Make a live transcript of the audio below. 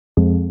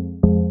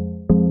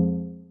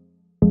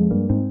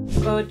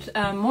good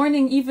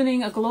morning,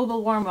 evening, a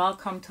global warm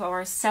welcome to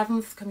our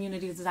 7th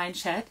Community Design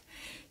Chat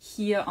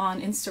here on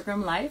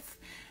Instagram Live.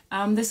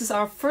 This is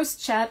our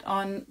first chat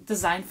on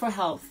design for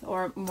health,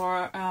 or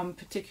more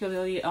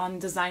particularly on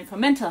design for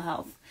mental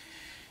health.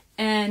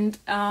 And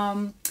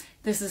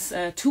this is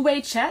a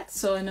two-way chat,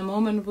 so in a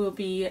moment we'll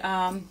be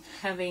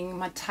having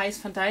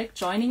Matthijs van Dijk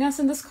joining us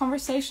in this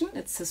conversation.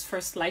 It's his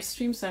first live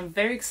stream, so I'm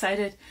very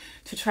excited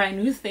to try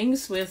new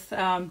things with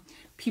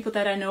people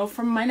that I know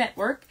from my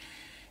network.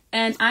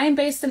 And I'm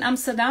based in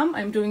Amsterdam.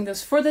 I'm doing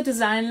this for the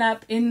Design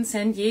Lab in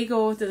San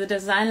Diego, the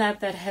Design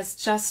Lab that has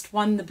just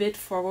won the bid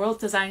for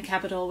World Design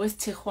Capital with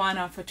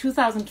Tijuana for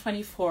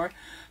 2024.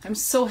 I'm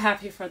so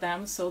happy for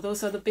them. So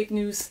those are the big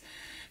news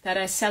that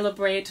I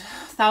celebrate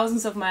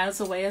thousands of miles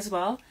away as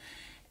well.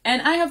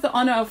 And I have the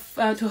honor of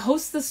to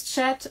host this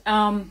chat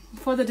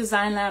for the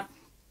Design Lab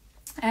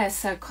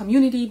as a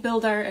community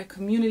builder, a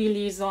community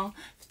liaison.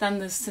 I've done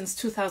this since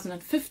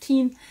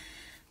 2015.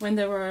 When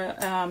they were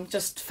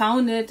just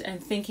founded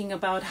and thinking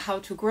about how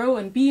to grow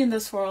and be in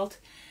this world.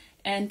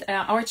 And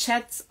our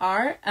chats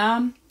are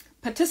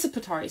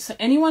participatory. So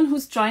anyone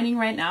who's joining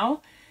right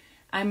now,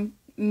 I'm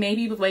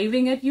maybe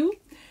waving at you.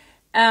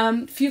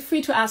 Feel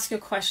free to ask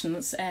your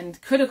questions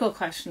and critical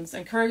questions,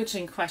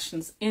 encouraging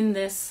questions in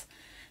this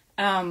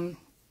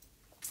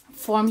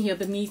form here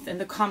beneath in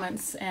the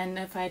comments. And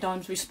if I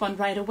don't respond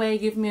right away,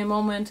 give me a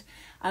moment.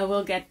 I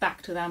will get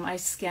back to them. I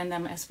scan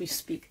them as we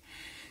speak.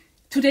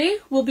 Today,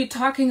 we'll be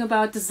talking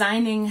about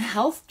designing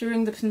health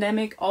during the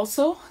pandemic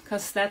also,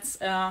 because that's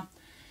a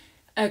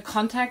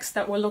context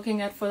that we're looking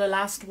at for the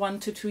last 1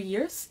 to 2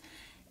 years.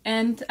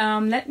 And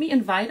let me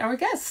invite our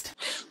guest.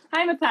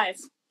 Hi,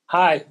 Matthijs.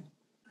 Hi.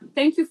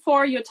 Thank you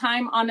for your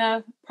time on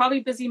a probably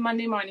busy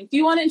Monday morning. Do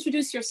you want to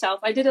introduce yourself?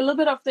 I did a little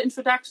bit of the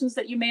introductions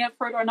that you may have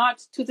heard or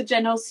not to the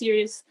general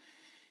series,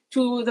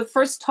 to the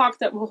first talk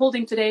that we're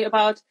holding today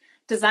about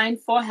design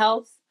for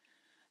health.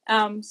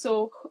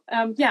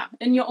 Yeah,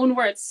 in your own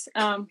words,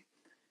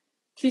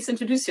 please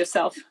introduce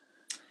yourself.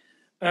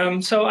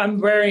 So I'm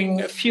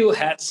wearing a few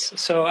hats,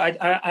 so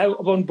I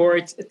won't bore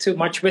it too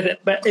much with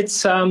it. But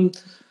it's I'm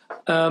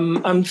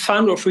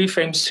founder of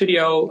Reframe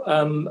Studio.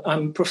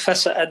 I'm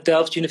professor at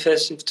Delft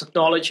University of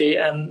Technology,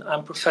 and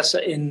I'm professor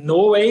in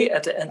Norway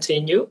at the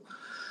NTNU.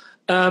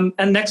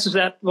 And next to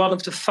that, one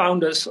of the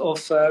founders of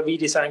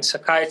Redesigning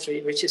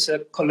Psychiatry, which is a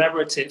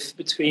collaborative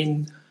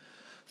between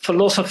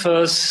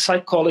philosophers,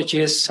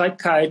 psychologists,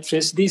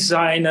 psychiatrists,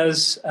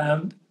 designers,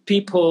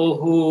 people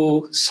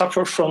who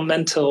suffer from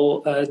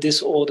mental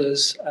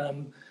disorders.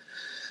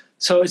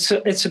 So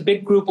it's a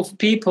big group of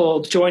people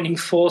joining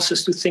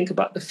forces to think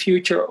about the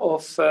future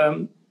of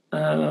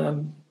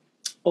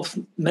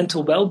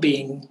mental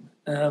well-being.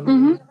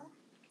 So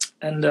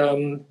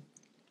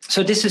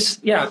this is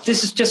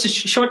just a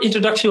short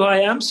introduction to who I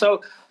am.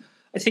 So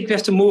I think we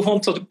have to move on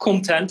to the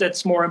content.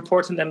 That's more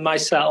important than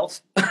myself.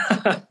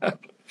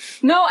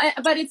 No,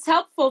 but it's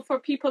helpful for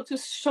people to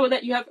show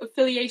that you have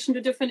affiliation to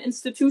different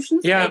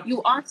institutions. Yeah. That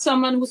you are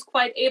someone who's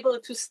quite able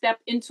to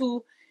step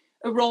into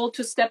a role,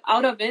 to step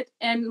out of it.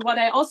 And what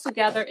I also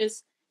gather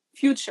is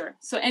future.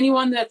 So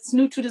anyone that's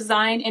new to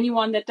design,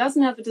 anyone that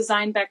doesn't have a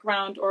design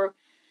background or,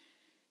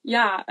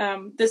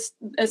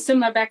 a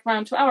similar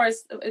background to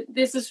ours,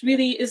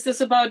 is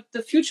this about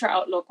the future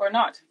outlook or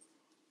not?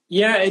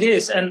 Yeah, it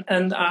is,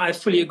 and I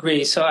fully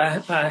agree. So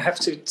I have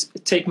to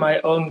take my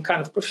own kind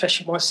of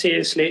profession more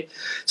seriously.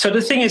 So the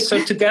thing is,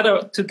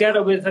 together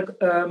with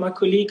my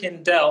colleague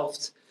in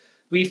Delft,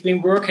 we've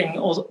been working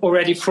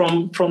already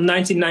from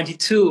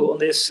 1992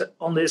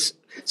 on this.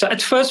 So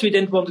at first we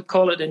didn't want to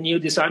call it a new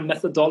design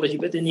methodology,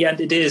 but in the end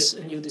it is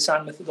a new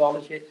design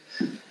methodology.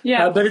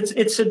 Yeah, but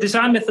it's a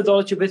design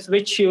methodology with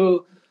which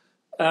you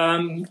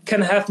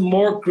can have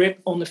more grip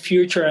on the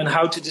future and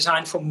how to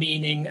design for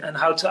meaning and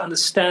how to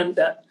understand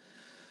that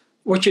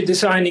what you're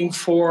designing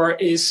for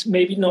is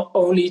maybe not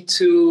only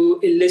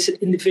to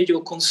elicit individual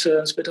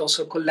concerns, but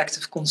also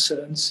collective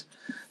concerns.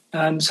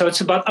 So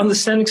it's about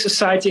understanding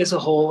society as a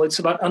whole. It's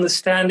about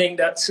understanding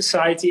that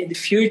society in the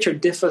future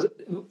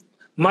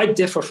might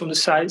differ from the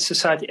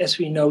society as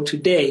we know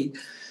today.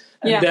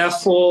 And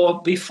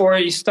therefore, before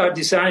you start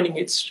designing,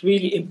 it's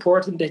really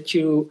important that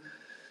you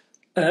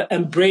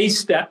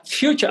embrace that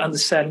future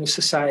understanding of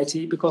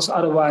society, because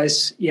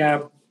otherwise,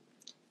 you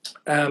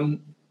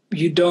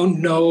don't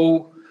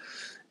know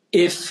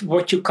if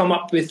what you come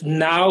up with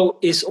now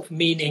is of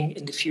meaning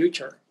in the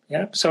future.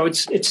 Yeah. So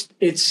it's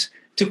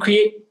to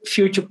create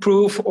future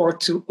proof or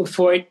to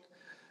avoid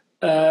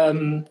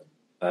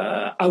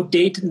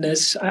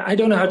outdatedness. I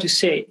don't know how to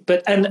say it,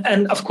 but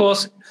and of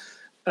course,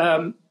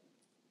 in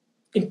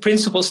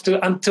principles to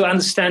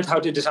understand how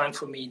to design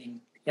for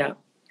meaning. Yeah.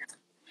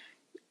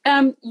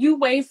 You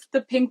waved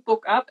the pink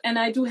book up, and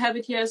I do have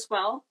it here as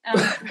well.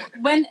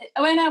 When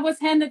I was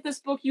handed this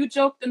book, you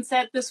joked and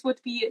said this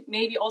would be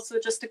maybe also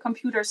just a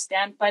computer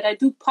stand, but I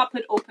do pop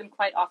it open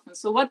quite often.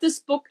 So what this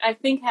book I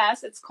think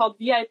has, it's called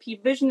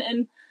VIP Vision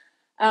in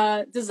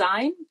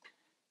Design.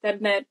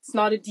 That's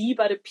not a D,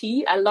 but a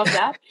P. I love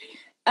that.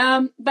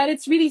 But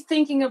it's really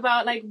thinking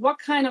about like what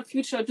kind of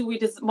future do we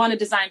want to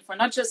design for?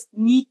 Not just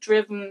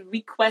need-driven,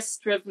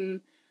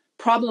 request-driven,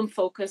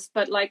 problem-focused,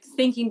 but like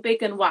thinking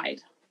big and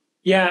wide.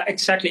 Yeah,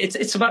 exactly.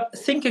 It's about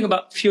thinking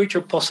about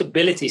future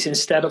possibilities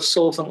instead of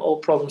solving all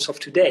problems of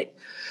today.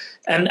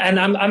 And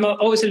I'm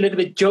always a little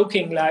bit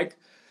joking, like,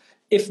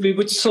 if we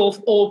would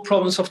solve all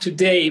problems of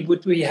today,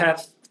 would we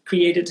have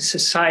created a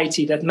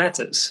society that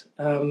matters?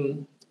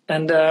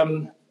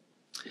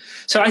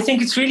 So I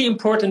think it's really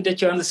important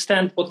that you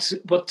understand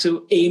what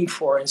to aim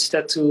for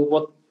instead to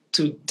what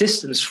to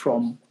distance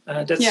from.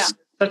 That's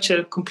such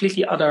a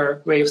completely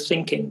other way of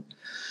thinking.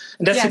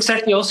 And that's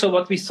exactly also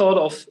what we thought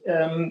of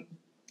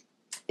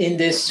in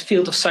this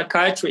field of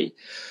psychiatry,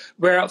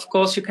 where, of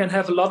course, you can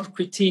have a lot of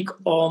critique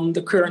on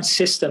the current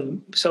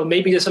system. So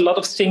maybe there's a lot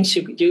of things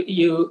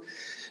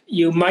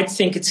you might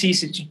think it's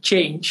easy to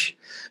change.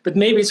 But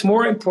maybe it's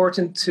more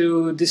important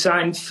to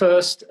design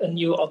first a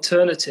new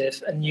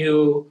alternative, a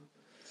new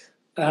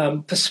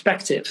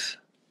perspective,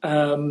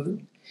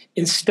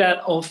 instead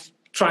of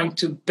trying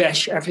to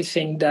bash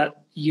everything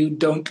that you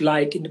don't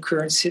like in the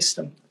current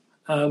system.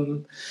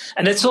 And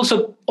it's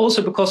also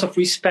because of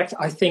respect,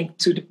 I think,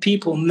 to the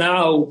people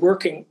now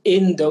working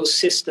in those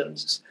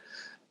systems,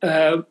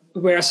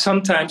 where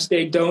sometimes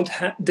they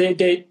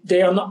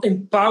are not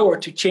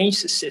empowered to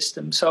change the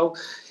system. So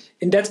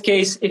in that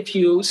case, if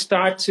you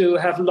start to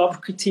have a lot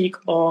of critique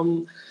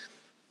on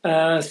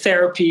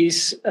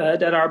therapies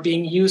that are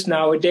being used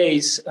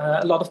nowadays,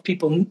 a lot of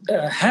people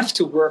have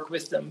to work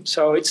with them.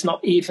 So it's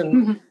not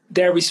even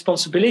their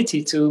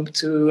responsibility to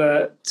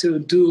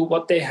do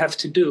what they have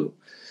to do.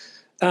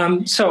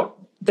 So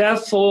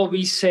therefore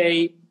we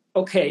say,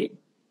 okay,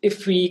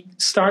 if we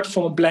start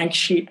from a blank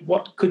sheet,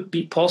 what could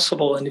be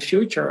possible in the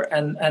future?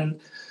 And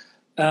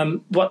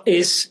what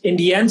is in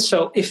the end?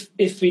 So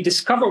if we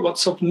discover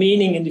what's of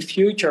meaning in the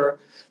future,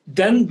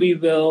 then we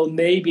will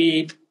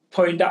maybe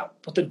point out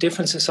what the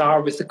differences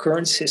are with the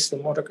current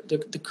system or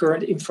the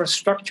current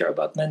infrastructure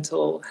about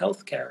mental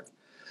health care.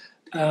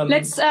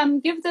 Let's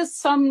give this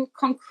some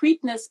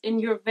concreteness in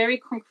your very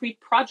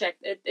concrete project.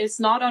 It is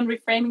not on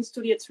Reframing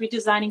Studio, it's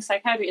Redesigning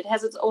Psychiatry. It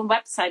has its own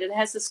website. It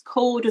has this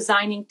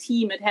co-designing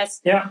team. It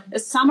has a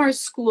summer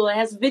school. It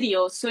has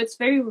videos. So it's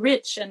very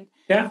rich and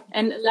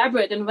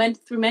elaborate and went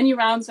through many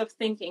rounds of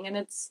thinking. And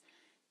it's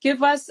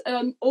give us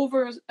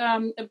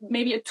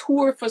maybe a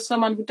tour for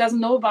someone who doesn't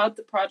know about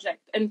the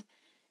project. And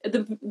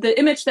the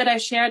image that I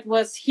shared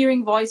was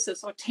hearing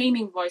voices or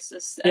taming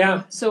voices.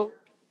 So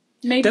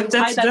maybe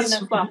tie that in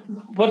as well.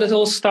 What it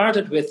all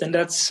started with, and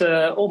that's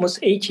almost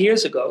 8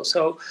 years ago.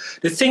 So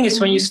the thing is,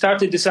 when you start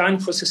to design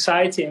for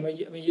society, and when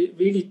you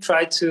really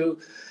try to,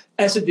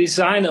 as a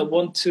designer,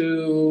 want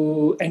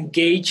to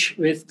engage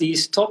with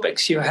these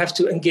topics, you have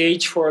to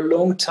engage for a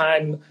long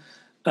time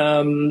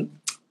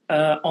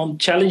on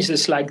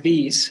challenges like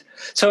these.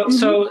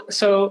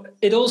 So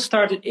it all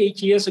started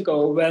 8 years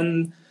ago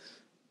when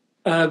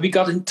we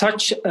got in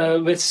touch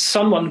with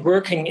someone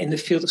working in the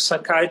field of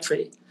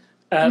psychiatry.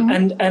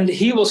 And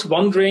he was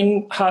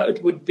wondering how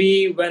it would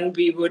be when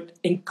we would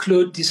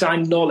include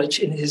design knowledge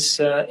in his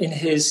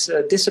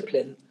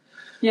discipline.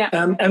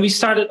 And we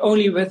started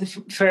only with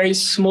a very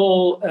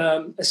small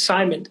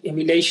assignment in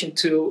relation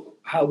to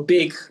how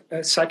big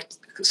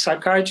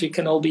psychiatry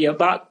can all be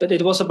about. But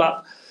it was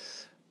about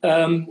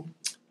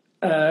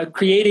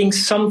creating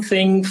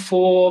something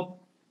for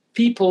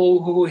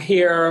people who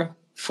hear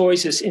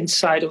voices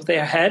inside of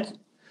their head.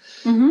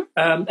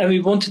 And we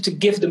wanted to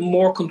give them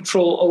more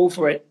control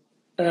over it.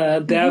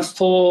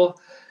 Therefore,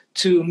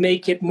 to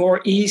make it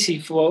more easy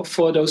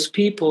for those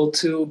people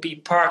to be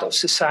part of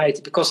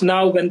society. Because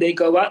now when they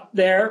go out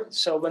there,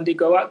 so when they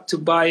go out to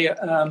buy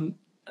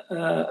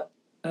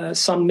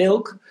some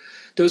milk,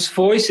 those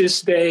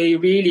voices, they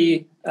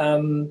really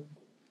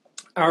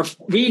are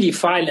really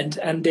violent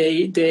and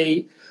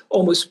they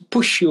almost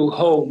push you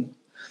home.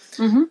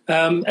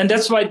 And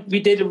that's why we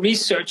did a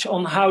research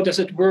on how does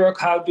it work,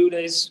 how do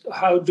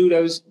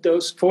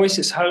those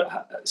voices,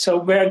 so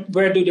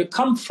where do they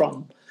come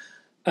from,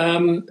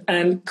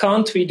 and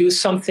can't we do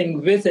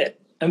something with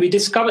it? And we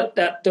discovered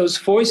that those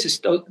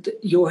voices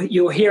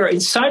you hear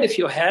inside of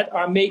your head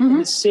are made in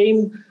the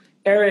same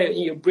area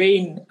in your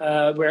brain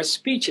where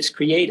speech is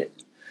created.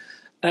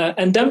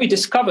 And then we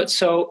discovered,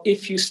 so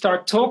if you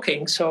start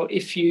talking, so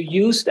if you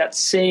use that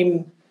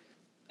same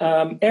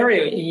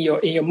area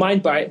in your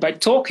mind by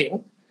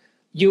talking,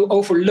 you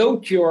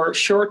overload your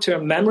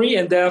short-term memory,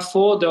 and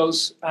therefore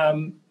those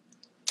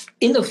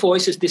inner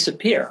voices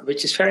disappear,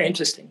 which is very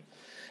interesting.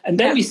 And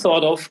then we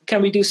thought of,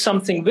 can we do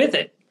something with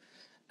it?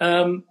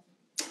 And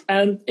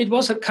it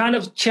was a kind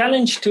of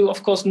challenge to,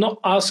 of course, not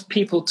ask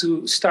people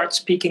to start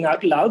speaking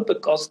out loud,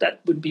 because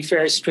that would be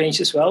very strange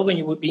as well when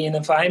you would be in an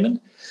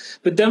environment.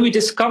 But then we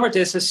discovered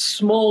there's a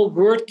small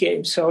word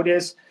game. So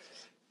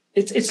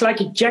it's like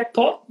a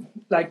jackpot,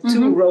 like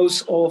two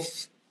rows of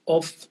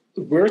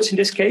words in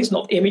this case,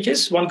 not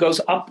images. One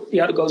goes up,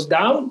 the other goes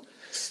down.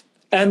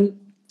 And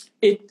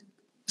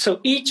so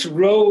each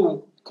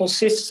row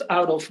consists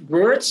out of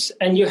words,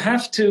 and you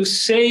have to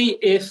say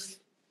if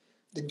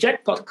the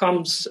jackpot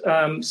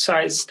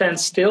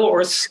stands still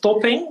or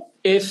stopping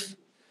if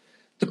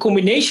the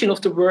combination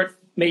of the word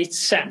made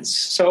sense.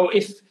 So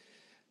if,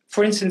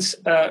 for instance,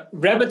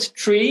 rabbit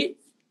tree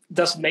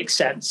doesn't make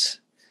sense,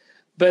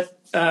 but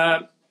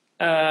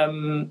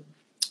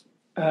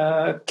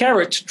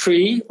carrot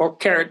tree or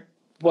carrot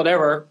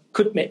whatever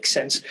could make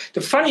sense.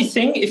 The funny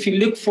thing, if you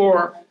look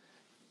for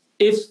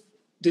if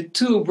the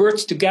two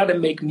words together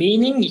make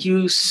meaning,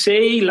 you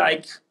say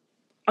like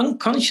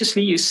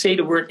unconsciously you say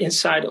the word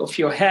inside of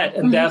your head,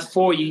 and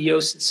therefore you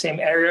use the same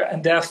area,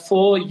 and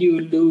therefore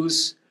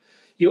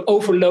you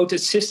overload the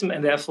system,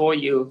 and therefore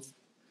you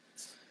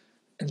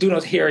do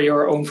not hear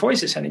your own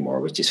voices anymore,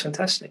 which is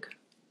fantastic.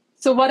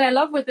 So what I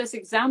love with this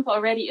example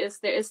already is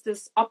there is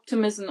this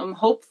optimism and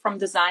hope from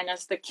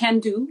designers that can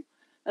do.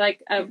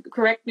 Like,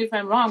 correct me if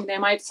I'm wrong, they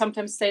might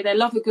sometimes say they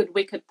love a good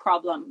wicked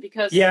problem,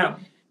 because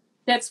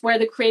that's where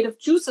the creative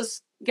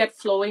juices get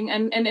flowing.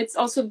 And it's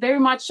also very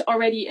much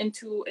already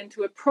into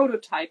a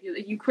prototype.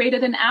 You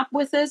created an app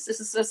with this. This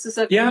is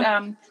a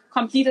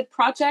completed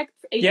project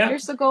 8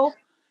 years ago.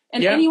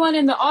 And anyone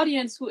in the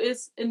audience who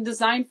is in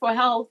Design for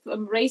Health,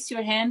 raise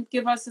your hand,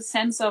 give us a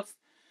sense of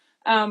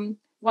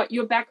what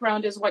your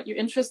background is, what your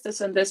interest is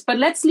in this. But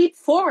let's leap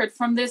forward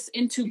from this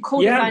into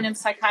co-design and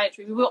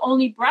psychiatry. We will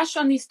only brush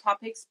on these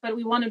topics, but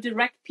we want to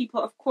direct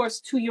people, of course,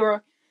 to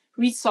your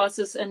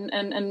resources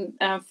and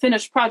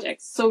finished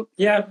projects. So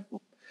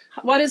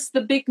what is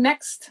the big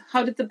next?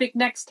 How did the big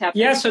next happen?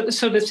 Yeah,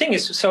 so the thing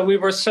is, so we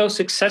were so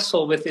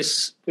successful with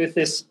this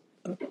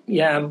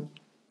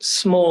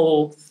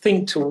small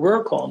thing to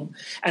work on,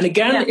 and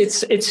again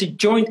it's a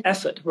joint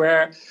effort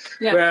where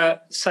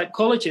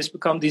psychologists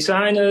become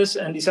designers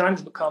and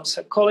designers become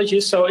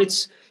psychologists. So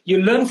it's you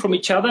learn from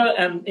each other,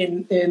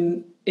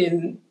 and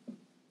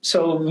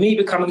so me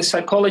becoming a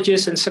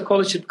psychologist and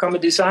psychologist become a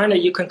designer,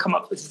 you can come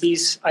up with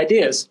these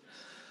ideas.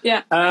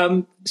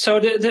 So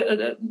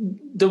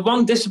the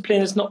one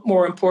discipline is not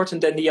more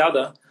important than the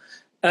other,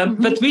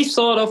 but we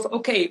thought of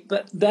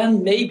but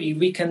then maybe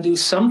we can do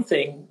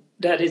something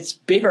that is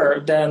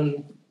bigger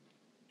than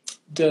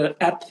the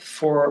app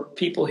for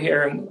people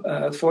hearing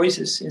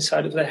voices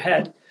inside of their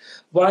head.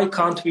 Why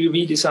can't we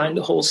redesign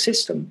the whole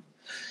system?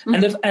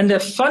 And the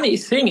funny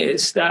thing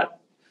is that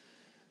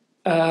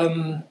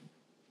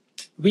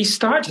we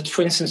started,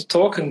 for instance,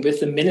 talking with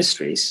the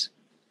ministries,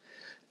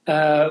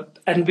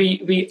 and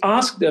we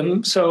asked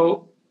them,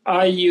 so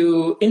are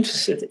you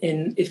interested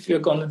in if you're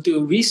going to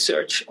do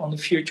research on the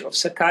future of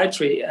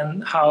psychiatry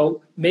and how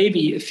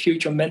maybe a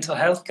future mental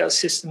health care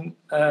system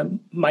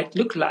might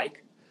look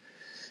like?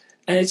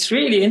 And it's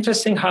really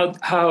interesting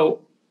how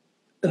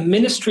a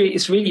ministry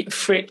is really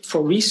afraid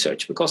for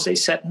research, because they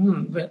said,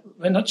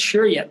 we're not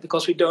sure yet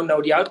because we don't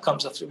know the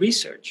outcomes of the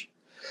research.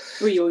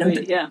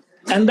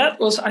 And that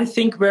was, I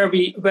think, where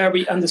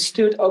we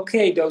understood,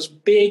 those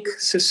big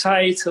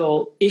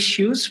societal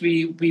issues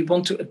we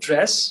want to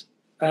address.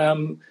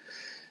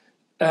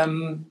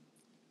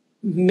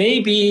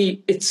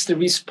 Maybe it's the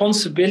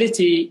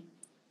responsibility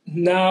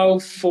now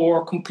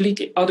for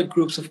completely other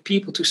groups of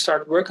people to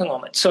start working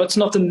on it. So it's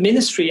not the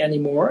ministry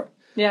anymore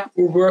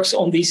who works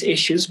on these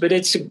issues, but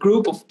it's a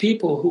group of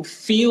people who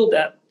feel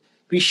that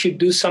we should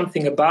do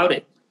something about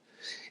it.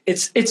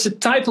 It's a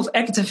type of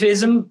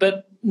activism,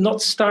 but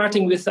not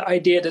starting with the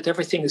idea that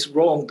everything is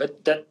wrong,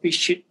 but that we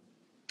should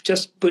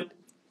just put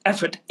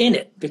effort in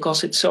it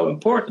because it's so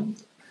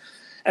important.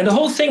 And the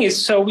whole thing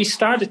is, so we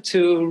started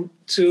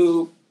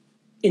to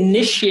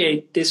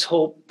initiate this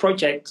whole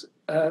project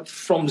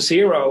from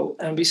zero,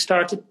 and we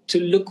started to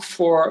look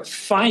for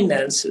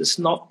finances,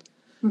 not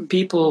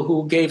people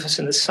who gave us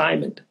an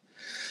assignment.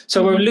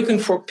 So we're looking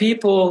for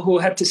people who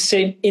had the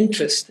same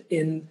interest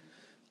in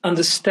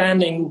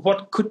understanding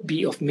what could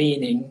be of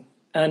meaning.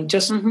 And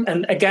just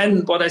and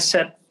again, what I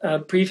said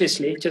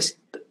previously, just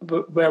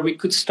where we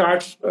could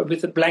start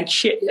with a blank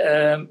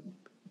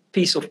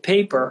piece of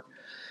paper.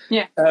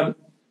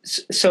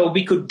 So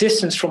we could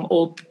distance from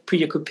all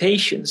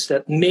preoccupations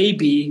that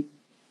maybe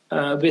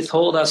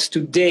withhold us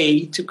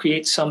today to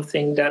create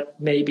something that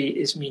maybe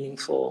is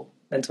meaningful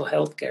mental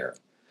health care.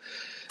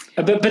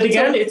 But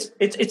again,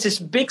 it's this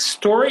big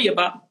story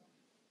about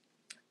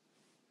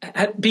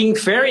being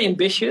very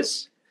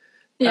ambitious,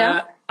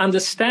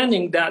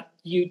 understanding that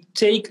you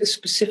take a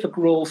specific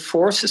role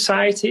for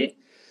society,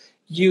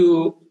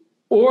 you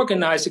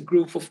organize a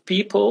group of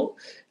people,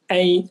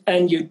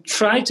 and you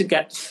try to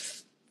get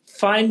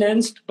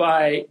financed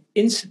by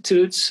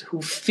institutes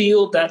who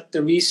feel that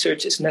the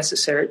research is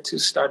necessary to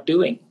start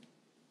doing.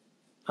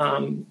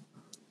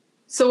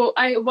 So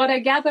what I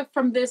gather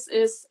from this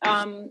is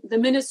the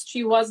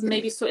ministry wasn't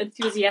maybe so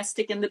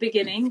enthusiastic in the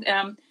beginning.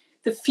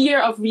 The fear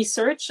of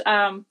research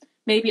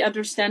may be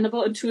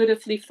understandable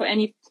intuitively for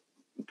any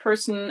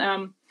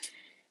person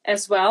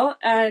as well.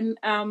 And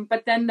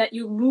but then that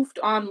you moved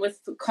on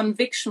with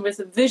conviction, with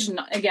a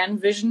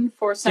vision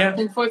for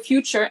something for a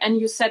future.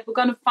 And you said, we're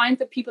going to find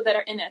the people that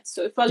are in it.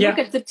 So if I look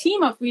at the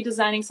team of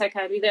Redesigning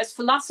Psychiatry, there's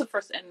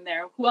philosophers in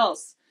there. Who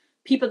else?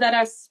 People that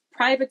are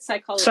private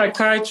psychologists?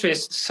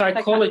 Psychiatrists,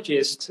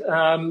 psychologists.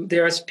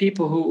 There's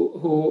people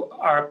who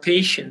are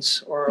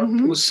patients or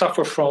who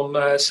suffer from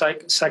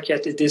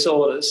psychiatric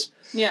disorders.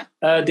 Yeah.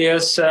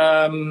 There's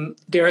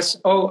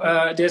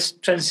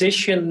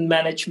transition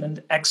management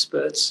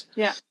experts.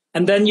 Yeah.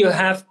 And then you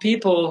have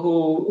people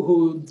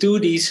who do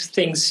these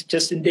things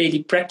just in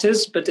daily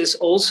practice, but there's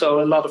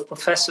also a lot of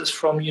professors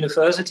from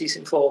universities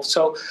involved.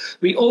 So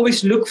we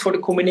always look for the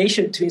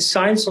combination between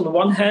science on the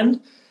one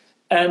hand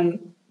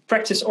and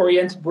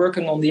practice-oriented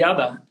working on the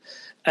other.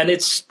 And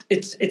it's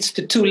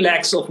the two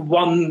legs of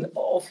one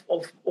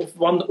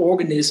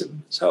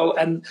organism. So,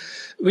 and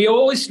we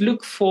always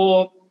look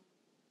for,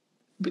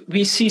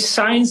 we see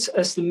science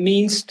as the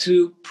means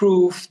to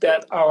prove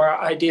that our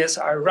ideas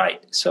are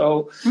right.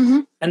 So,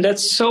 and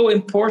that's so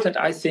important,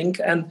 I think.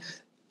 And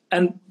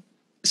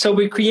so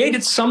we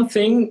created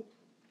something.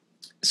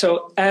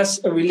 So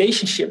as a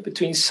relationship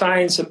between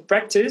science and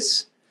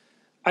practice,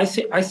 I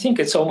think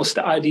it's almost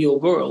the ideal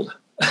world.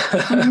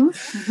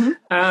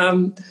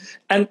 And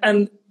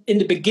in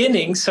the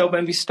beginning, so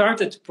when we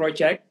started the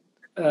project,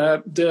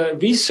 the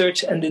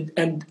research and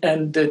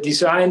the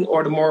design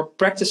or the more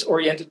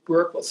practice-oriented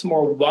work was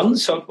more one,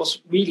 so it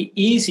was really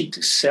easy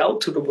to sell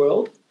to the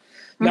world.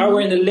 Now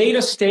we're in a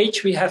later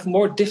stage, we have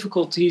more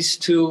difficulties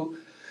to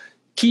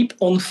keep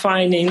on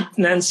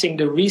financing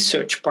the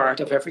research part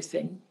of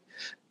everything.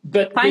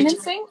 But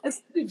financing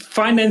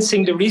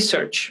the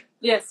research.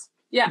 Yes.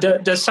 Yeah.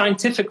 The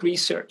scientific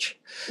research.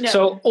 Yeah.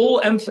 So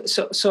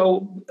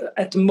so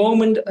at the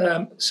moment,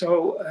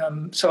 so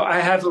I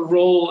have a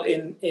role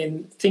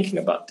in thinking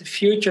about the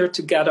future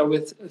together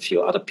with a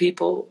few other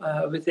people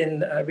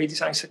within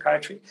Redesigning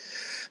Psychiatry.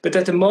 But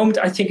at the moment,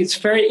 I think it's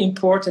very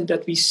important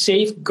that we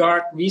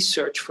safeguard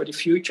research for the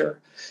future,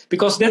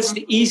 because that's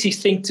the easy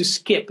thing to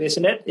skip,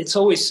 isn't it? It's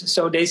always,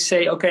 so they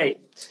say, okay,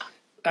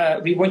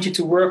 we want you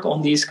to work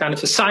on these kind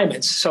of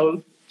assignments.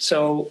 So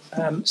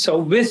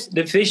with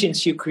the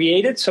visions you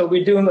created, so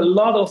we're doing a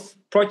lot of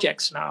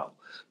projects now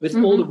with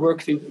all the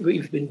work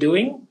we've been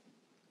doing.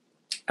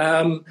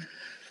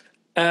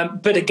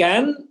 But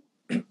again,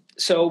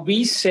 so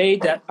we say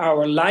that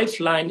our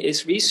lifeline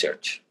is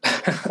research.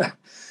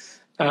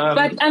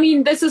 But I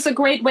mean, this is a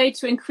great way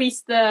to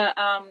increase the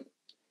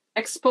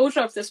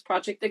exposure of this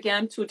project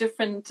again to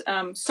different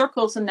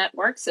circles and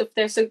networks. If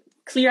there's a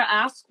clear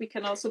ask, we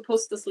can also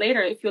post this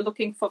later. If you're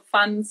looking for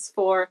funds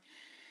for,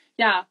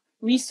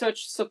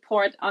 research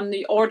support on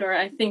the order,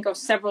 I think, of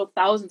several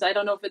thousands. I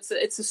don't know if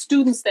it's the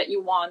students that you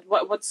want.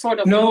 What sort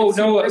of? No.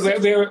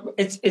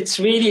 It's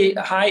really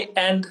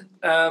high-end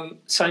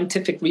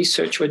scientific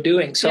research we're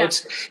doing. So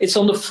it's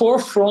on the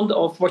forefront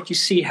of what you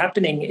see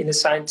happening in the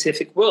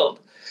scientific world.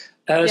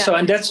 So,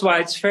 and that's why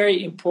it's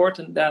very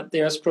important that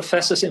there's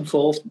professors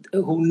involved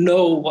who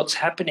know what's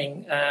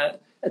happening at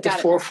the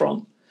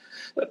forefront.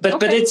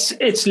 But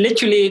it's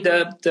literally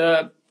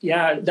the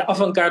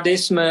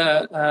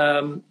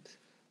avant-gardisme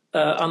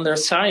under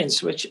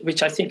science,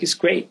 which I think is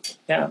great.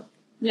 Yeah.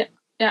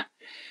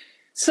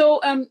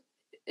 So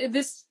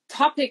this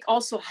topic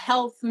also,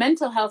 health,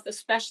 mental health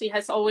especially,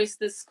 has always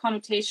this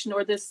connotation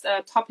or this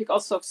topic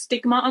also of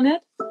stigma on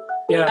it.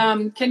 Yeah.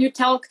 Can you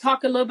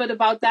talk a little bit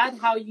about that?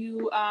 How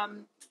you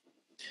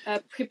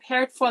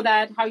prepared for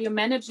that? How you're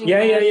managing?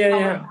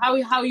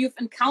 How you've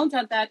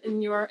encountered that in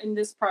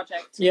this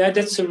project? Yeah,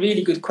 that's a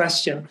really good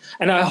question,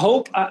 and I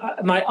hope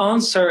my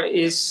answer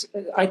is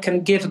I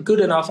can give a good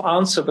enough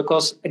answer,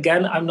 because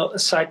again, I'm not a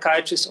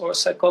psychiatrist or a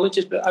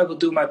psychologist, but I will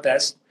do my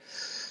best.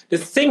 The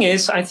thing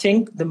is, I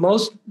think the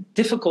most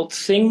difficult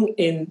thing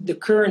in the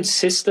current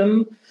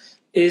system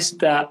is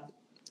that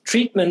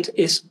treatment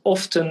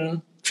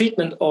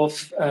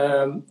of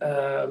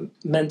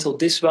mental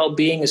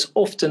well-being is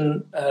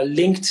often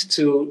linked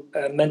to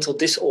mental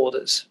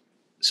disorders.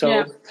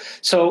 So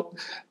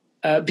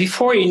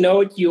before you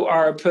know it, you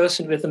are a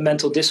person with a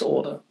mental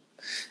disorder.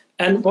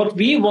 And what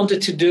we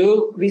wanted to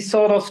do, we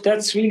thought of,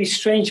 that's really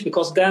strange,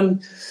 because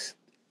then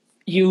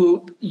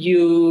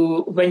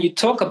when you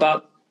talk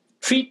about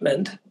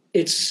treatment,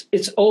 it's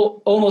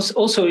almost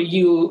also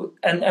you,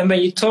 and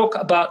when you talk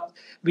about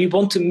we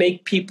want to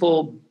make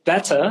people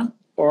better,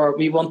 or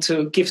we want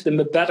to give them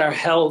a better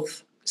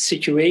health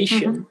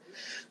situation,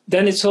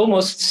 then it's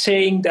almost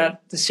saying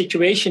that the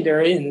situation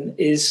they're in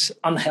is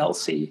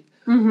unhealthy.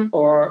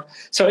 Or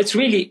so it's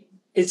really,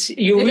 it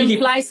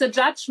implies a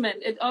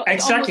judgment.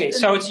 Exactly.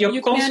 So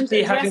you're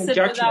constantly having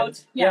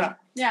judgment.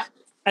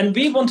 And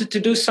we wanted to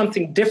do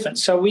something different.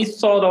 So we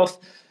thought of,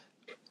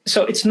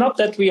 so it's not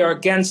that we are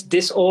against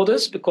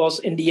disorders, because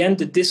in the end,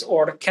 the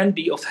disorder can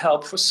be of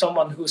help for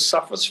someone who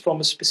suffers from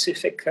a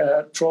specific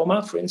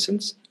trauma, for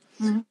instance.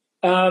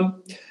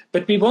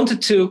 But we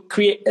wanted to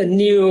create a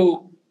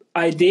new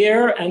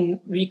idea, and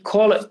we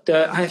call it,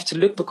 I have to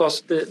look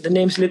because the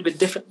name is a little bit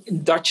different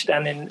in Dutch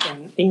than in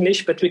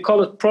English, but we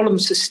call it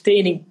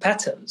problem-sustaining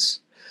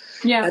patterns.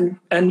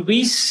 And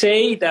we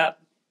say that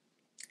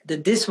the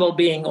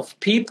dis-well-being of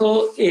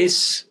people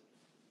is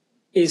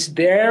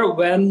there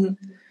when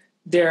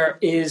there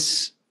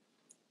is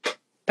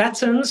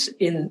patterns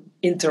in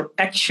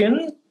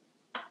interaction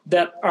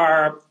that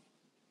are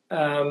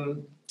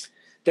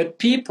that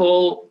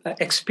people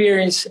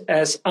experience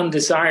as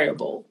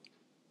undesirable.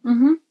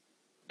 Mm-hmm.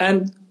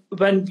 And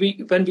when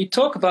we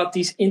talk about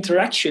these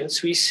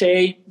interactions, we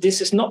say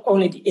this is not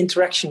only the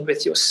interaction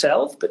with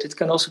yourself, but it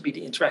can also be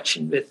the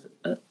interaction with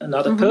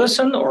another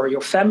person or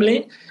your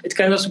family. It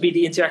can also be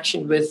the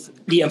interaction with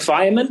the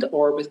environment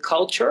or with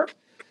culture.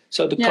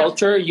 So the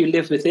culture you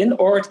live within,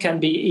 or it can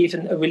be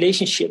even a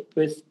relationship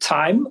with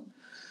time.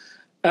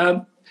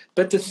 But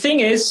the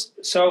thing is,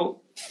 so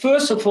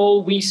first of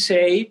all, we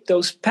say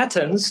those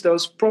patterns,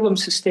 those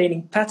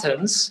problem-sustaining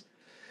patterns,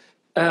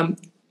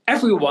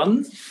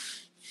 everyone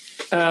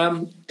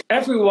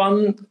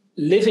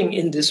living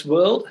in this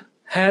world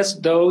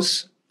has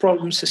those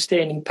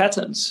problem-sustaining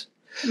patterns.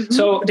 Mm-hmm.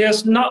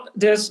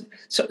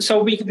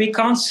 So we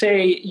can't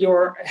say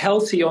you're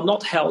healthy or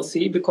not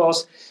healthy,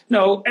 because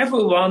no,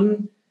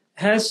 everyone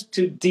has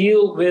to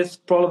deal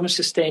with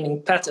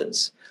problem-sustaining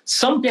patterns.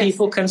 Some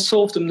people can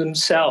solve them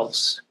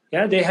themselves.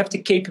 Yeah, they have the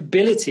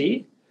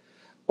capability,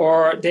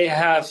 or they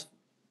have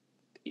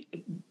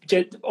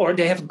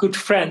good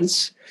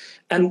friends,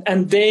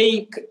 and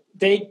they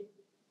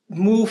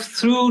move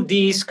through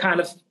these kind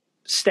of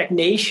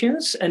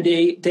stagnations, and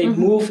they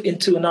move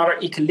into another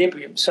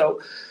equilibrium.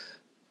 So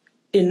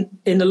in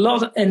a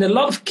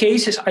lot of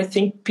cases, I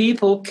think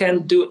people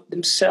can do it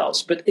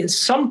themselves. But in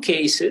some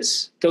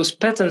cases, those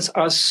patterns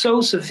are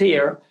so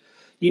severe,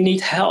 you need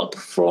help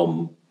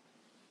from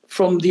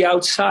the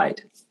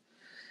outside.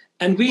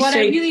 And what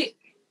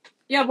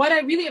I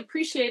really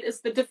appreciate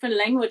is the different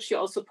language you're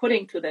also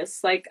putting to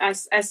this. Like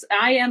as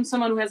I am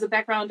someone who has a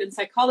background in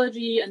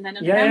psychology and then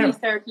in family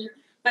therapy,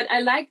 but I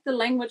like the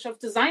language of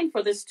design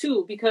for this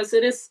too, because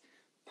it is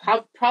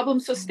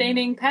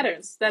problem-sustaining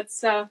patterns.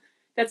 That's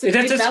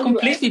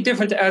completely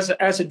different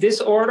as a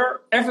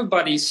disorder.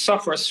 Everybody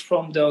suffers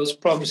from those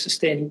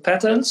problem-sustaining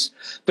patterns.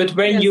 But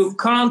when you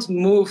can't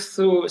move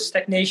through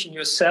stagnation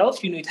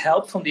yourself, you need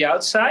help from the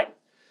outside.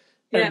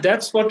 And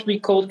that's what we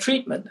call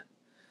treatment.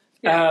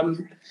 Yeah.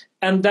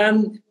 And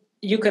then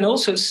you can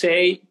also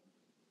say,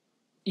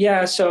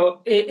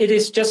 so it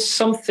is just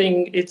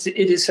something. It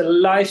is a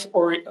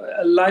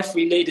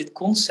life-related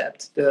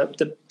concept.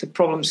 The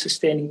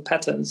problem-sustaining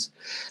patterns,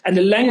 and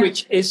the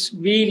language is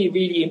really,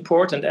 really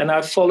important. And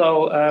I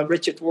follow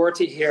Richard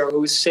Rorty here,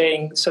 who is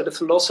saying, so the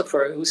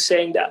philosopher, who's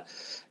saying that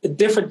a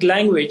different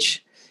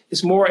language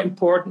is more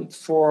important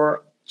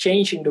for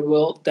changing the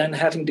world than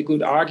having the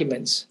good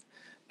arguments.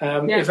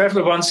 If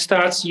everyone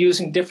starts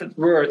using different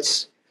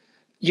words,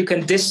 you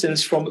can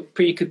distance from a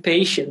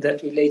preoccupation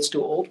that relates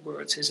to old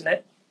words, isn't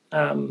it?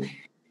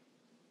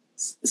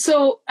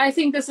 So I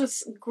think this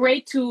is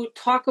great to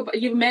talk about.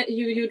 You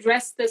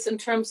addressed this in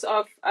terms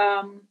of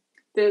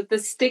the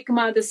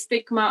stigma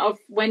of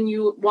when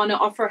you want to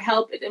offer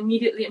help. It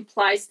immediately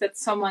implies that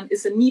someone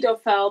is in need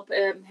of help,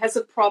 has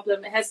a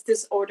problem, has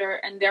disorder,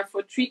 and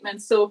therefore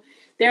treatment. So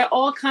there are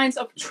all kinds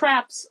of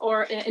traps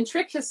or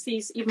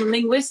intricacies, even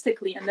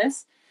linguistically, in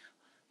this.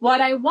 What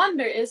I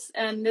wonder is,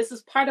 and this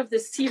is part of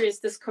this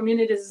series, this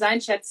community design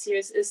chat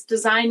series, is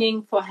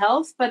designing for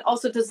health, but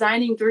also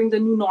designing during the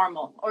new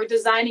normal, or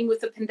designing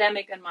with the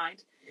pandemic in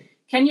mind.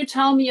 Can you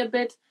tell me a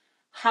bit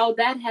how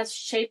that has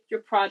shaped your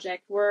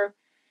project? Where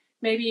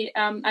maybe,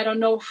 I don't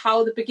know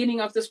how the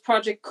beginning of this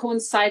project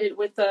coincided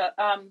with the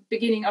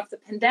beginning of the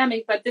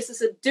pandemic, but this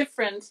is a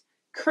different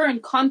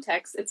current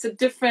context. It's a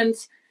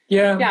different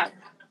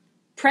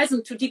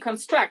present to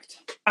deconstruct.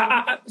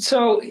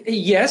 So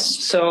yes,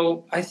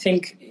 so I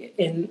think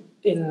in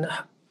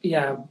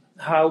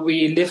how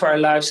we live our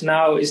lives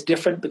now is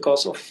different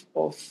because of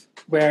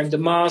wearing the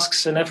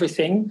masks and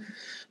everything.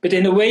 But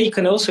in a way, you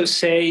can also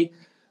say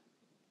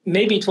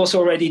maybe it was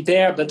already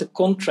there, but the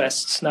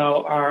contrasts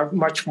now are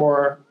much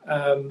more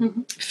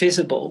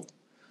visible.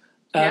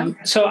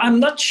 So I'm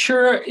not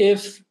sure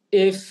if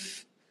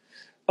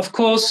of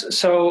course,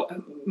 so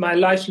my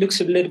life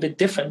looks a little bit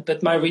different,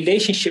 but my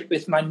relationship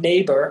with my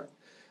neighbor,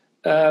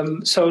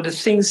 these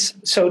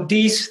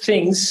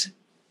things,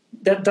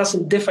 that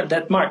doesn't differ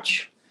that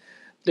much.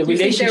 The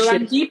relationship, they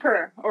run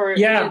deeper, or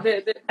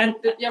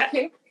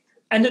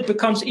and it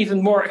becomes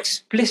even more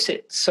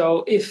explicit.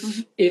 So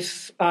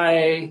if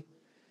I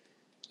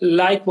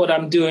like what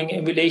I'm doing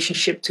in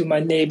relationship to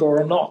my neighbor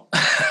or not.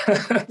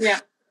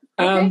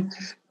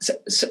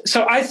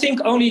 So I think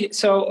only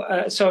so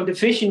the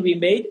vision we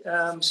made.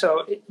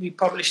 We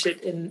published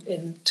it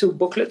in 2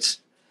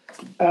 booklets.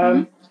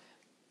 I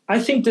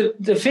think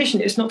the vision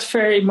is not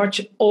very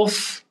much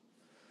of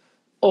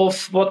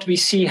what we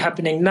see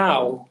happening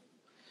now,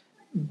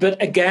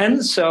 but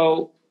again,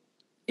 so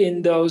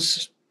in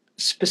those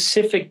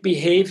specific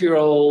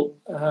behavioral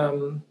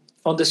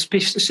on the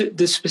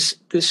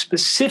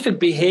specific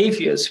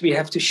behaviors we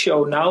have to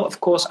show now. Of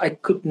course, I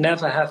could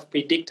never have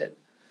predicted.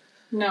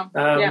 No.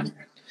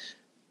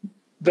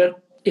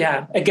 But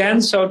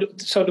again, so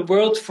the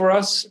world for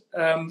us.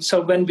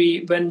 So when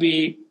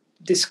we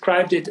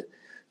described it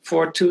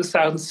for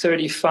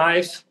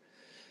 2035,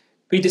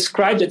 we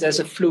described it as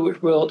a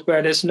fluid world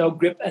where there's no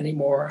grip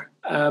anymore.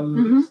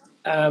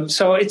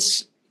 So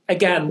it's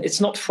again, it's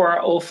not far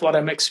off what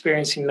I'm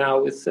experiencing now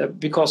with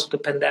because of the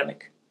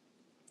pandemic.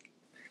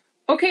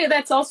 Okay,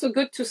 that's also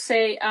good to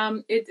say.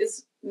 It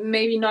is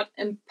maybe not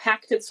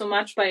impacted so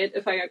much by it,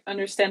 if I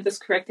understand this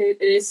correctly.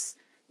 It is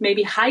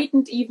maybe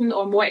heightened even,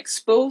 or more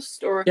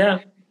exposed, or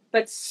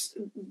but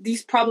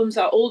these problems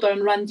are older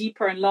and run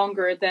deeper and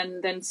longer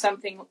than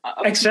something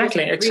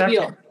exactly.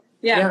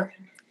 Yeah.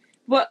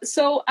 Well,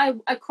 so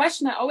a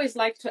question I always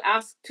like to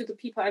ask to the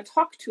people I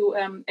talk to,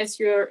 as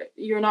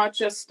you're not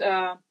just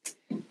a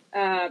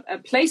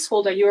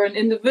placeholder, you're an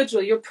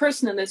individual, you're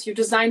person in this, you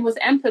design with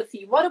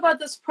empathy. What about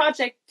this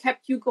project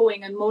kept you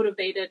going and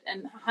motivated and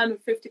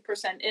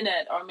 150% in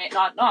it, or may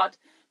not?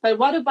 But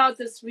what about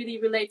this really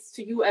relates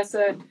to you as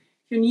a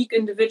unique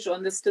individual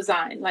in this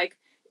design? Like,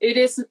 it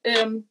is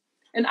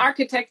an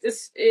architect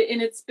is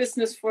in its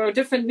business for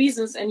different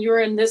reasons, and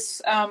you're in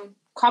this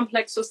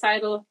complex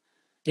societal,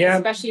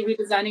 especially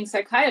redesigning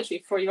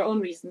psychiatry for your own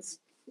reasons.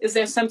 Is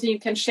there something you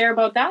can share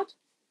about that?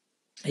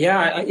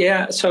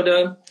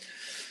 So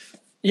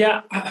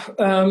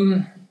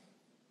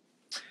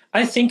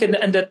I think,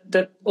 and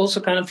that also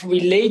kind of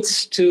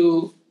relates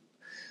to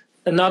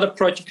another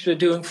project we're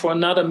doing for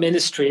another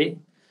ministry,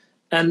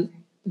 and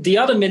the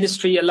other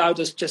ministry allowed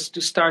us just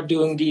to start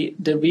doing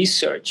the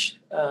research.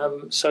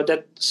 So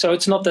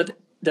it's not that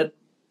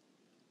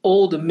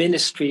all the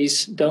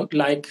ministries don't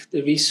like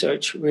the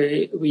research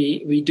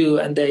we do,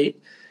 and they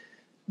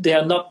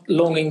are not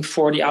longing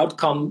for the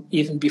outcome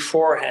even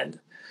beforehand.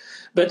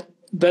 But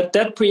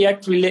that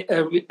project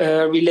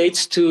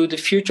relates to the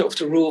future of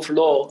the rule of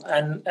law,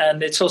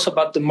 and it's also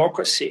about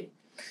democracy.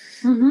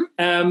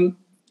 Mm-hmm.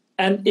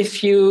 And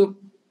if you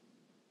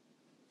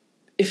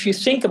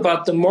think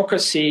about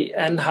democracy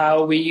and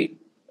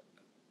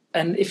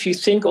if you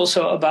think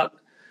also about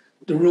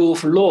the rule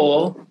of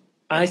law,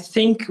 I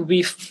think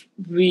we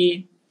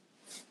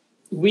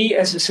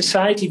as a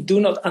society do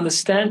not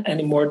understand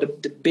anymore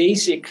the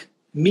basic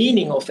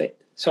meaning of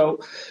it. So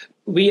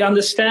we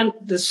understand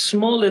the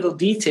small little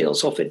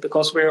details of it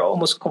because we're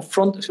almost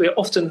confronted.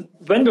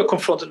 When we're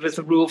confronted with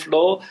the rule of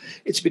law,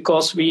 it's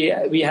because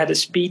we had a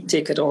speed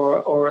ticket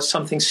or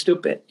something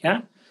stupid.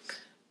 Yeah.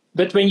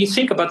 But when you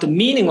think about the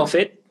meaning of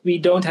it, we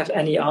don't have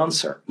any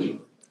answer.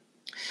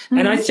 Mm-hmm.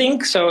 And I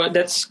think, so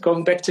that's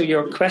going back to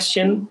your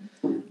question,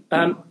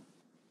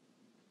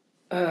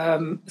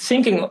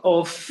 thinking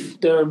of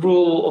the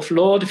rule of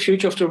law, the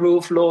future of the rule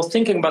of law,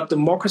 thinking about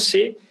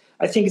democracy,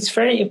 I think it's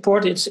very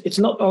important. It's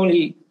not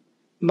only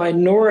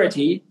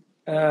minority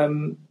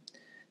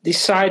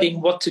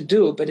deciding what to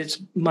do, but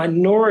it's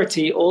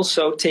minority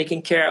also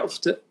taking care of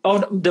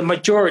the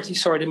majority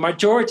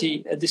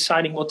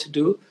deciding what to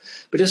do,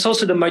 but it's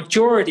also the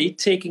majority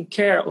taking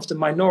care of the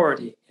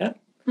minority. Yeah.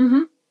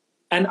 Mm-hmm.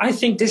 And I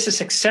think this is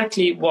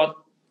exactly what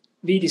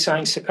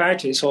Redesigning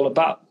Psychiatry is all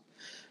about,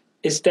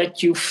 is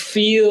that you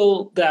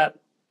feel that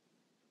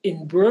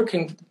in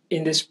working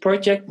in this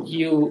project,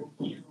 you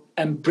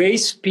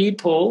embrace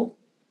people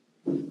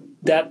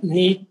that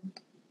need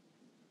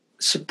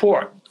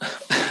support.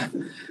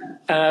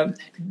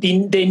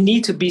 They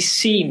need to be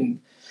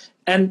seen.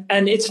 And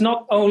it's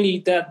not only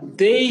that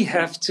they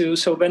have to,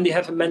 so when they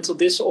have a mental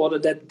disorder,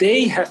 that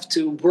they have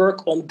to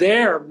work on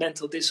their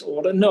mental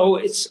disorder. No,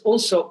 it's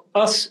also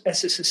us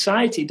as a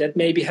society that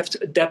maybe have to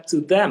adapt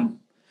to them.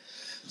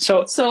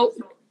 So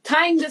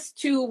tying this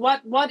to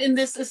what in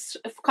this is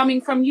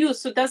coming from you.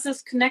 So does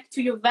this connect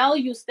to your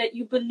values that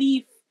you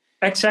believe?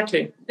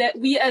 Exactly. That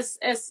we as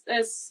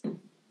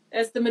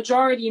the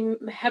majority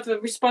have a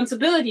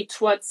responsibility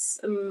towards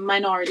a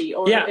minority.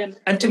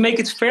 And to make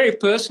it very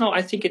personal,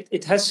 I think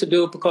it has to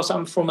do because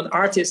I'm from an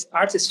artist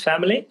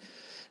family.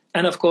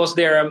 And of course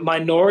there are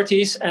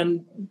minorities,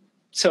 and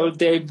so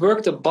they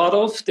work the butt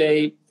off,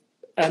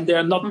 and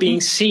they're not being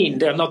seen,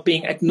 they're not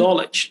being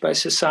acknowledged by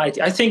society.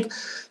 I think,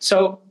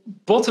 so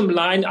bottom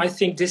line, I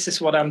think this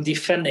is what I'm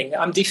defending.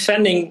 I'm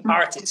defending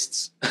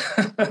artists.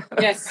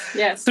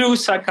 Yes. Through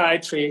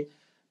psychiatry.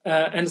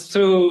 And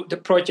through the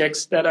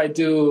projects that I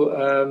do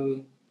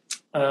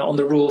on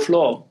the rule of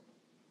law.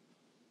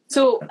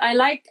 So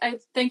I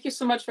thank you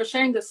so much for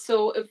sharing this.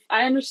 So if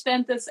I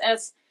understand this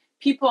as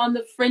people on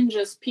the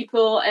fringes,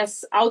 people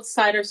as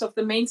outsiders of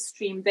the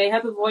mainstream, they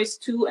have a voice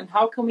too. And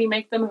how can we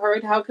make them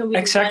heard? How can we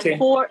design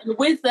for and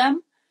with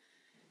them?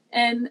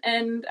 And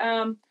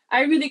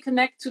I really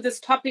connect to this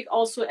topic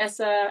also as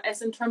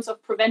in terms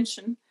of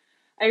prevention.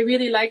 I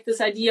really like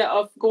this idea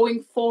of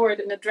going forward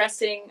and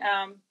addressing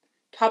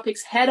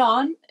topics head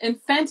on and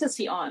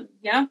fantasy on.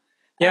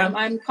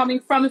 I'm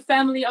coming from a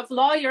family of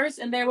lawyers,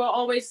 and they were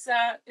always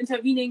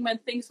intervening when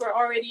things were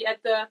already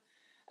at the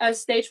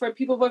stage where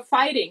people were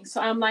fighting. So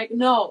I'm like,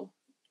 no,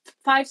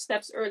 5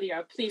 steps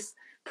earlier, please.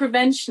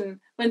 Prevention,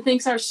 when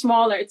things are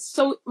smaller, it's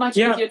so much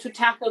easier to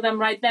tackle them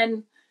right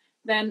then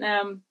than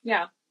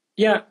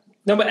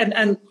no, but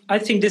and I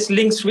think this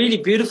links really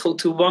beautiful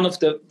to one of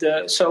the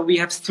so we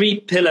have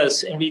 3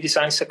 pillars in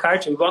Redesigning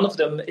Psychiatry. One of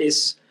them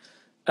is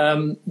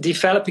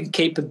developing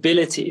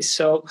capabilities.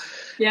 So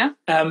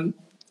and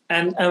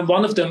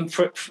one of them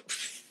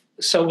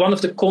so one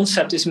of the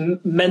concepts is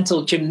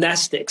mental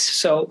gymnastics.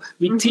 So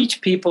we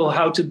teach people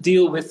how to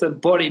deal with the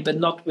body, but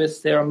not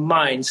with their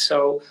mind.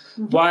 So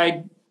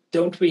why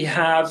don't we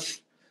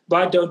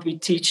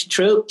teach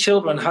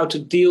children how to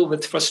deal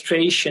with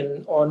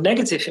frustration or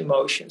negative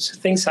emotions,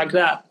 things like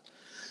that?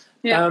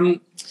 Yeah.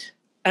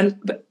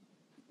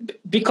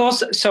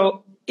 Because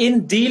so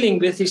in dealing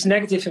with these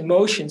negative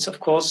emotions, of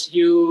course,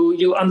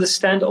 you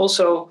understand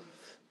also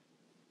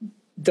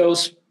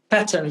those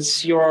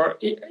patterns. You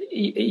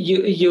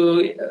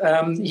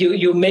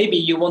maybe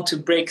you want to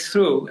break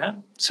through. Huh?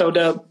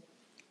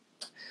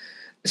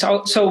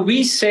 So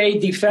we say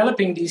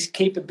developing these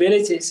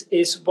capabilities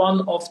is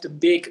one of the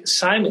big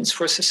assignments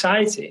for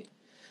society.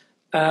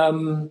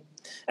 And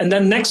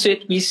then next to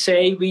it, we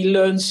say we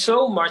learn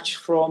so much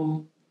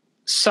from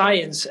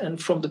science and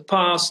from the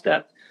past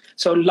that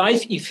so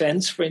life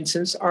events, for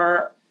instance,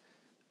 are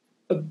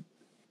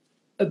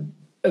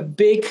a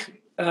big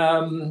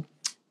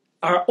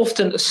are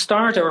often a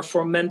starter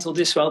for mental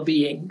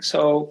well-being.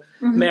 So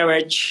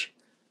marriage,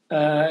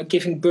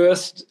 giving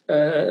birth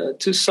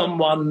to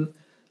someone,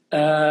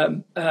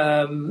 when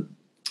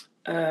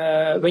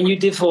you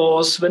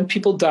divorce, when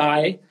people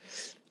die.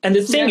 And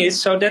the thing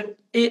is, so that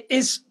it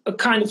is a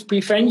kind of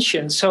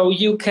prevention. So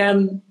you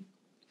can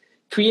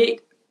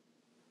create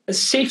a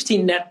safety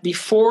net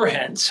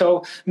beforehand.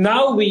 So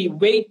now we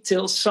wait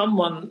till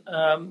someone,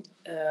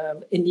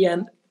 in the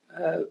end,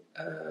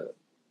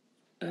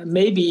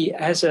 maybe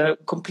has a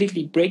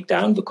completely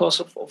breakdown because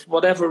of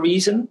whatever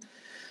reason.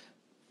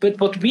 But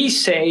what we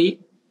say,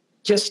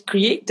 just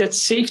create that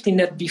safety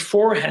net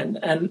beforehand,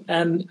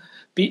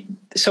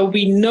 so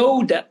we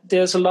know that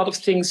there's a lot of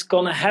things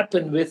gonna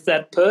happen with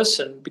that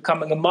person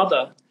becoming a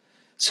mother.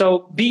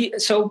 So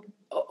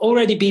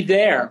already be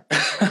there.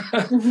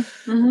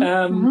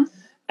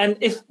 And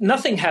if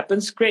nothing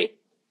happens, great.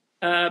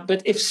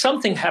 But if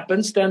something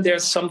happens, then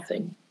there's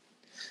something.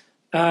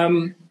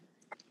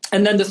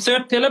 And then the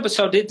third pillar,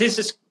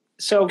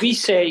 so we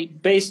say,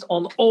 based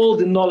on all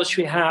the knowledge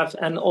we have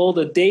and all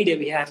the data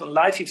we have on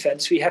life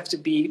events, we have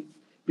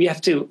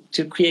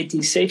to create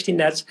these safety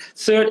nets.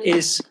 Third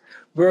is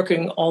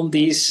working on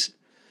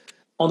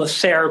a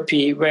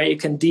therapy where you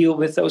can deal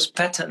with those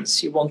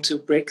patterns you want to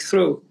break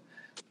through.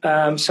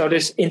 So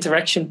there's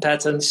interaction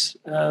patterns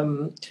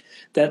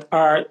that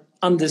are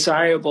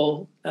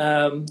undesirable.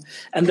 And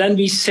then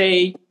we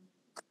say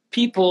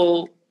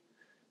people,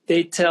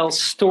 they tell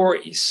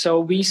stories. So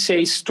we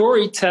say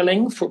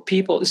storytelling for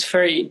people is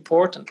very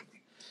important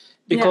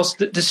because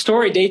the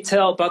story they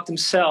tell about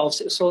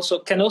themselves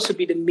can also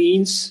be the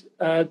means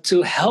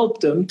to help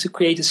them to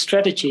create a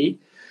strategy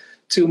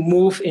to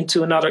move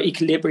into another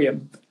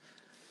equilibrium.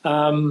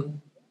 So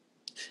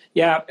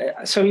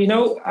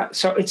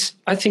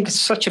I think it's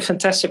such a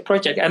fantastic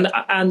project,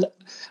 and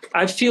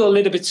I feel a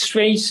little bit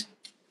strange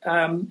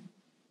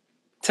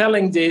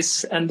telling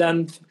this and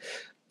then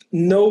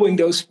knowing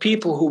those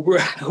people who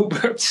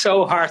worked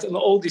so hard on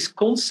all these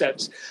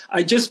concepts.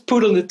 I just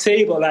put on the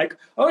table like,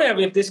 oh yeah,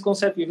 we have this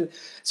concept.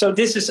 So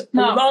this is a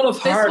lot of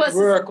hard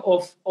work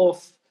of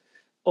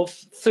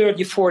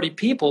 30, 40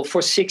 people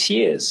for 6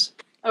 years.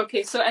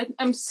 Okay, so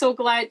I'm so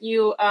glad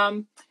you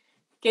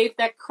gave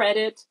that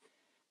credit.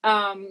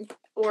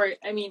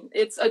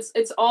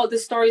 It's all the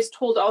stories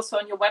told also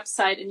on your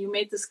website, and you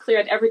made this clear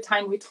at every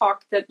time we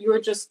talked that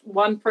you're just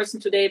one person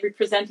today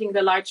representing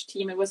the large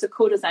team. It was a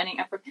co-designing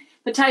effort.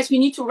 Matthijs, we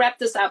need to wrap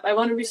this up. I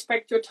want to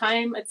respect your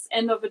time. It's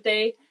end of the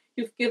day.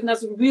 You've given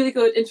us a really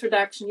good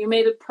introduction. You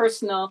made it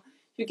personal.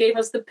 You gave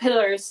us the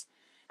pillars.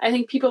 I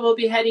think people will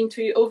be heading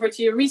over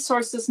to your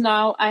resources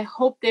now. I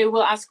hope they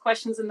will ask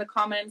questions in the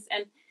comments.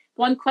 And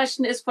one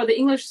question is for the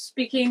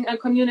English-speaking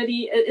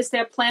community. Is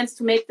there plans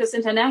to make this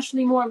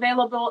internationally more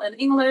available in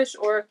English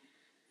or?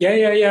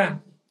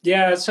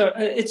 Yeah, so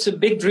it's a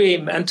big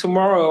dream. And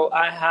tomorrow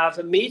I have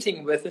a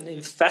meeting with an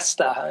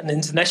investor, an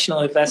international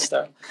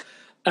investor.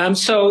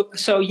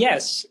 So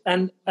yes.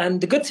 And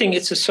the good thing,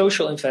 it's a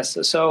social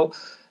investor. So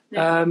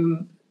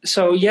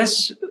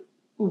yes,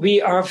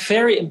 we are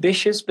very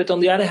ambitious, but on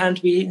the other hand,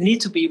 we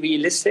need to be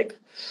realistic.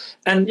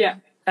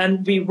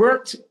 And we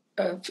worked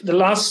the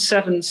last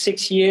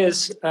 6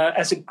 years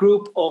as a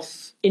group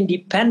of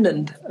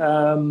independent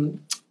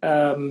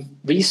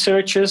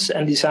researchers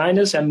and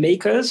designers and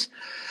makers.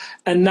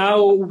 And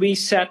now we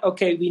said,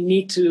 okay, we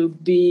need to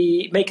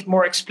make it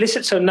more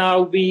explicit. So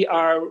now we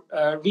are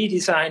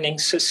redesigning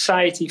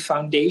Society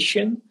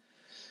Foundation.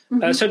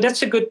 So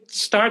that's a good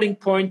starting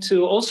point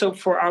to also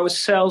for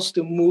ourselves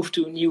to move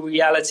to a new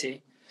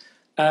reality.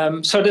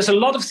 So there's a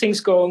lot of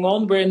things going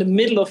on. We're in the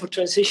middle of a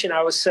transition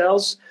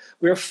ourselves.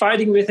 We're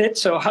fighting with it.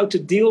 So how to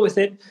deal with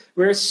it?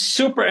 We're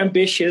super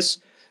ambitious.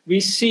 We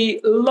see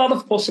a lot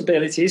of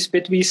possibilities,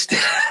 but we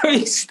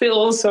still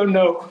also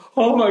know,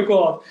 oh my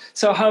God,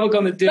 so how are we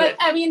going to do it? But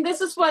I mean,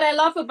 this is what I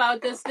love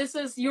about this.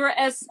 You're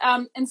as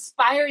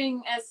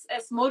inspiring,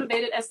 as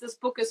motivated as this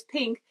book is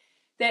pink,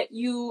 that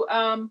you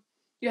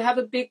have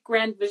a big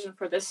grand vision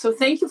for this. So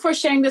thank you for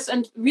sharing this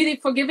and really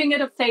for giving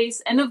it a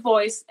face and a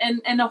voice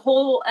and a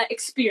whole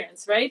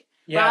experience, right?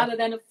 Yeah. Rather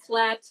than a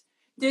flat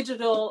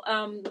digital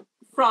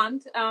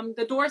front.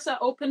 The doors are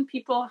open.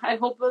 People, I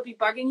hope, will be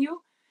bugging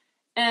you.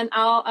 And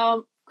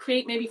I'll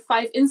create maybe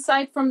 5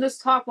 insights from this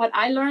talk, what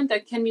I learned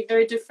that can be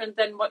very different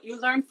than what you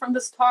learned from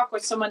this talk or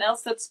someone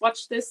else that's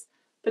watched this.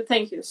 But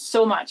thank you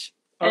so much.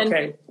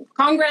 Okay. And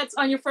congrats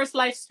on your first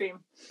live stream.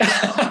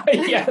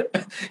 yeah,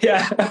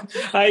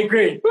 I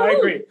agree. Woo-hoo. I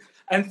agree.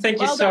 And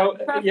thank you Well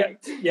done.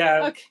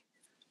 Yeah. Okay.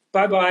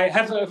 Bye-bye.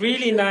 Have a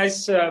really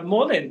nice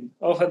morning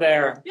over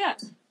there. Yeah.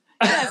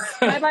 Yes.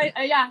 Bye-bye.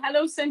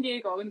 Hello, San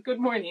Diego, and good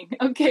morning.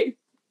 Okay.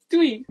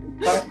 Doei.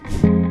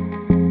 Bye.